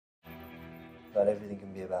Not everything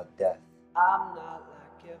can be about death. I'm not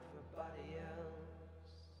like everybody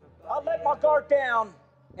else. I let my guard down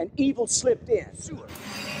and evil slipped in.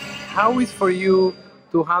 How is for you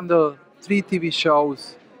to handle 3 TV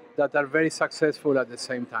shows that are very successful at the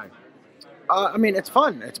same time? I mean, it's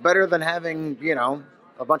fun. It's better than having, you know,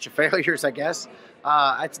 a bunch of failures, I guess.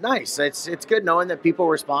 It's nice. It's good knowing that people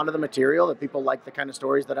respond to the material, that people like the kind of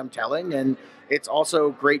stories that I'm telling, and it's also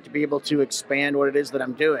great to be able to expand what it is that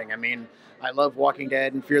I'm doing. I mean, I love Walking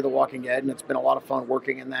Dead and Fear the Walking Dead, and it's been a lot of fun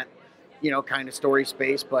working in that, you know, kind of story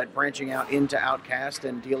space, but branching out into Outcast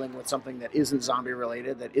and dealing with something that isn't zombie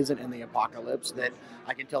related, that isn't in the apocalypse, that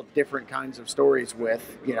I can tell different kinds of stories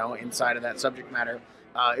with, you know, inside of that subject matter,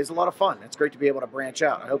 is a lot of fun. It's great to be able to branch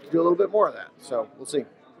out. I hope to do a little bit more of that, so we'll see.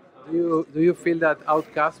 Do you feel that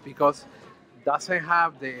Outcast, because doesn't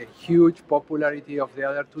have the huge popularity of the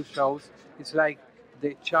other 2 shows, it's like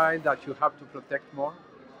the child that you have to protect more?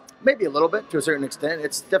 Maybe a little bit, to a certain extent.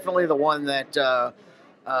 It's definitely the one that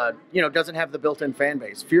you know, doesn't have the built-in fan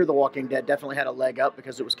base. Fear the Walking Dead definitely had a leg up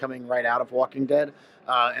because it was coming right out of Walking Dead,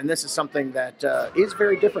 and this is something that is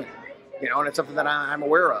very different, you know, and it's something that I'm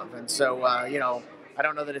aware of, and so you know, I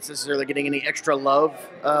don't know that it's necessarily getting any extra love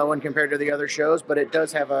when compared to the other shows, but it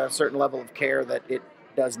does have a certain level of care that it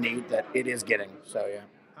does need, that it is getting. So yeah.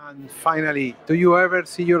 And finally, do you ever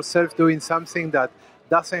see yourself doing something that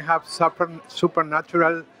doesn't have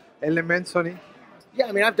supernatural elements on it? Yeah,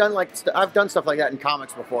 I mean, I've done stuff like that in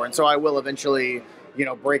comics before, and so I will eventually, you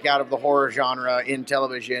know, break out of the horror genre in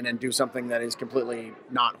television and do something that is completely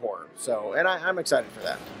not horror. So, and I'm excited for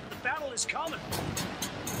that. The battle is coming.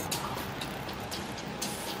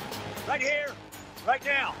 Right here, right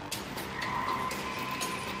now.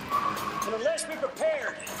 And unless we're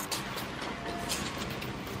prepared,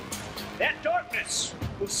 that darkness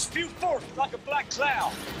will spew forth like a black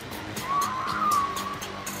cloud.